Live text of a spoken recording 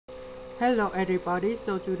Hello everybody,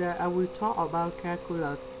 so today I will talk about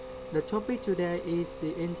calculus. The topic today is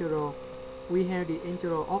the integral. We have the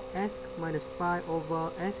integral of x minus 5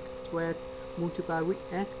 over x squared multiplied with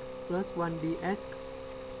x plus 1 dx.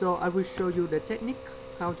 So I will show you the technique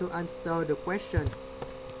how to answer the question.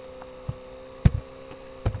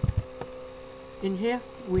 In here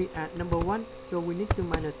we add number 1, so we need to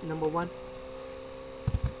minus number 1.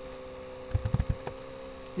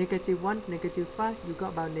 Negative 1, negative 5, you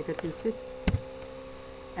got about negative 6.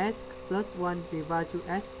 X plus 1 divided to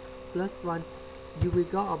x plus 1, you will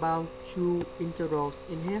got about two integrals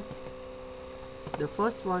in here. The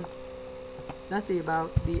first one, that's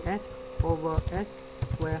about dx over x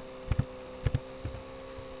squared.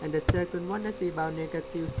 And the second one, that's about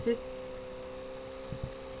negative 6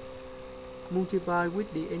 multiplied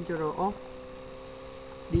with the integral of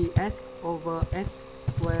dx over x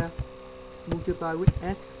squared multiplied with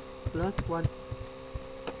x plus 1.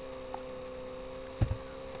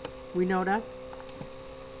 We know that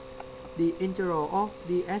the integral of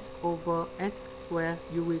dx over x squared,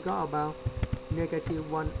 you will got about negative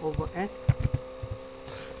 1 over x.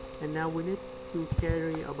 And now we need to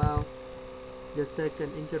carry about the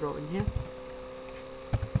second integral in here.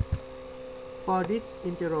 For this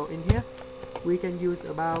integral in here, we can use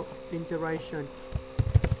about integration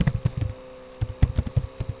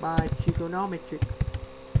by trigonometric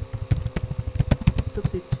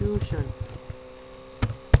substitution.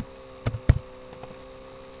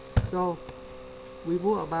 So we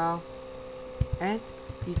put about x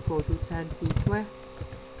equal to tan t squared,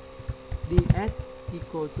 dx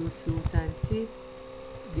equal to 2 tan t,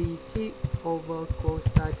 dt over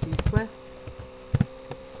cosine t squared.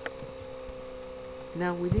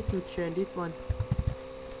 Now we need to change this one.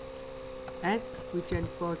 X we change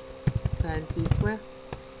for tan t squared,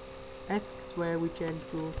 x squared we change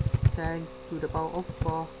to tan to the power of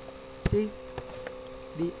 4 t,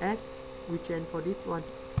 dx we change for this one.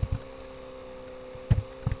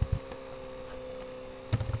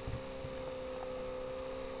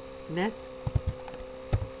 Next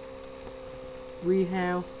we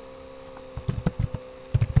have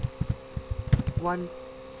 1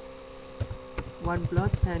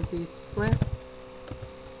 plus tan t squared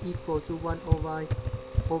equal to 1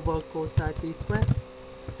 over cosine t squared.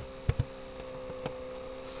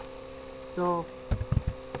 So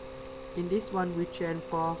in this one we change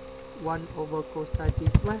for 1 over cosine t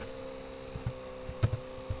squared.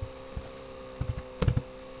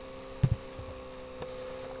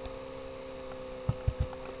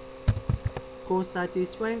 Cosine t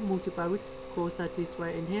squared multiply with cosine t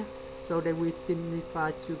squared in here, so they will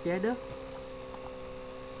simplify together.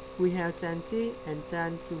 We have tan t and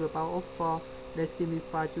tan to the power of 4, they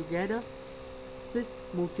simplify together. 6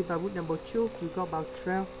 multiplied with number 2, we got about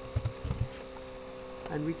 12.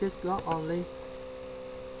 And we just got only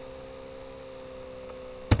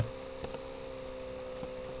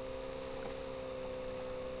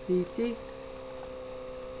dt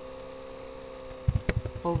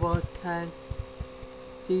over tan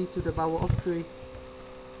t to the power of 3.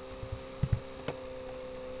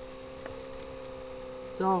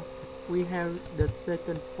 So we have the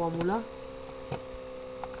second formula,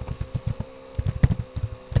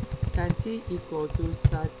 tan t equal to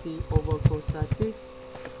sin t over cosine t.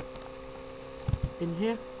 In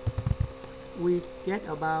here we get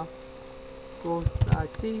about cosine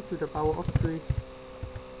t to the power of 3,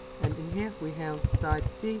 and in here we have sin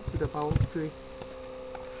t to the power of 3.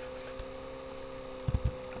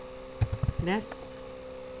 Next,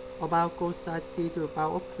 about cosine t to the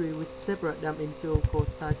power of 3, we separate them into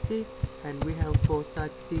cosine t, and we have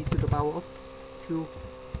cosine t to the power of 2.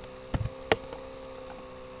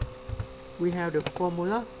 We have the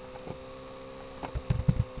formula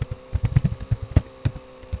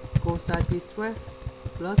cosine t squared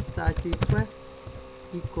plus sin t squared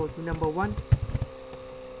equal to number 1.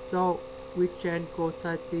 So we change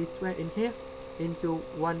cosine t squared in here into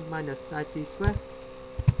 1 minus sin t squared.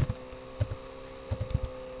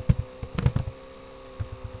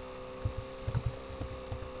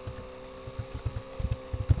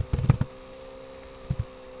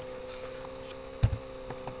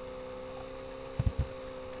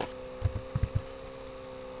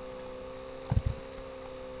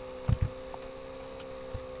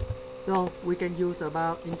 So we can use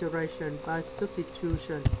about integration by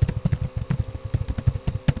substitution.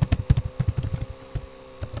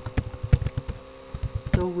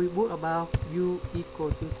 So we put about u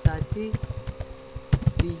equal to sin t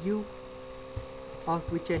du, or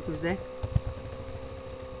we change to z,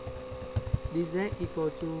 dz equal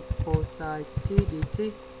to cosine t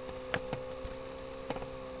dt.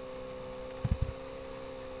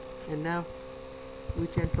 And now we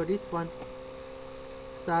change for this one,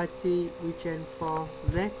 30 we change for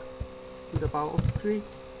z to the power of 3,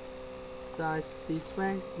 sin t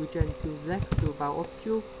square we change to z to the power of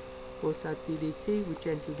 2, cos t dt we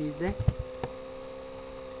change to dz.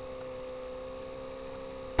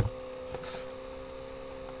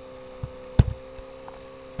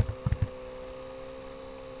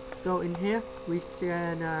 So in here we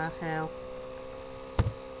can have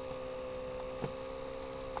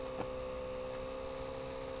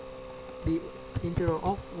the integral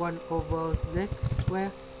of 1 over z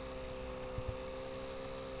square,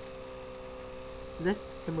 z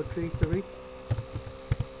number 3, sorry,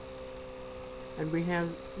 and we have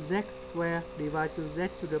z square divided to z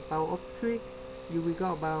to the power of 3. You will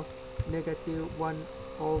go about negative 1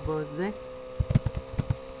 over z.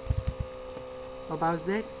 About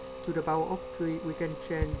z to the power of 3, we can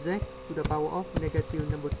change z to the power of negative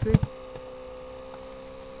number 3.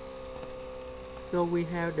 So we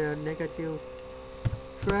have the negative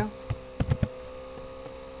 12.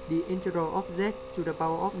 The integral of z to the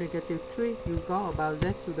power of negative 3, you got about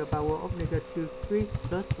z to the power of negative 3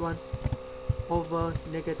 plus 1 over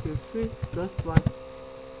negative 3 plus 1.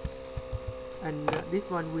 And this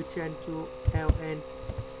one we change to ln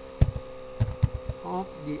of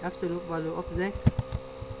the absolute value of z.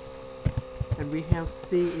 And we have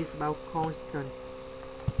c is about constant.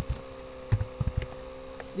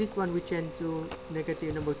 This one we change to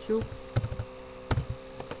negative number 2.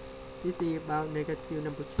 This is about negative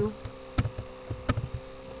number 2.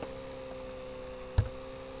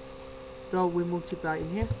 So we multiply in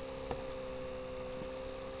here.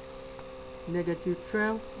 Negative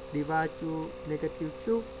 12 divided to negative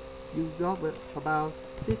 2. You got about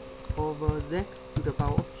 6 over z to the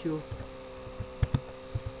power of 2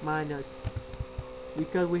 minus.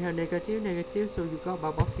 Because we have negative, negative, so you got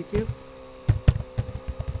about positive.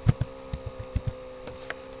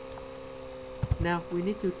 Now we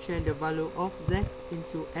need to change the value of z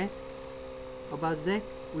into s. About z,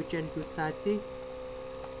 we change to sin t.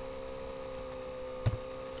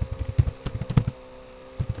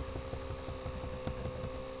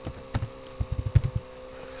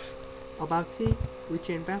 About t, we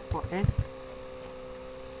change back for s.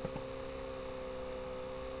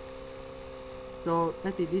 So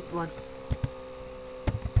let's see this one.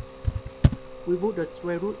 We put the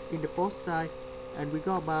square root in the both sides, and we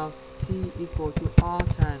got about t equal to r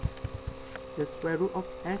times the square root of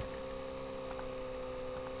s.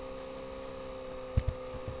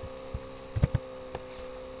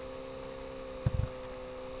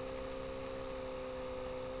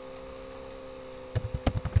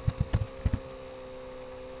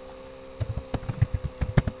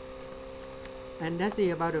 And that's it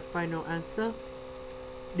about the final answer.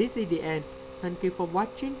 This is the end. Thank you for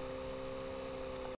watching.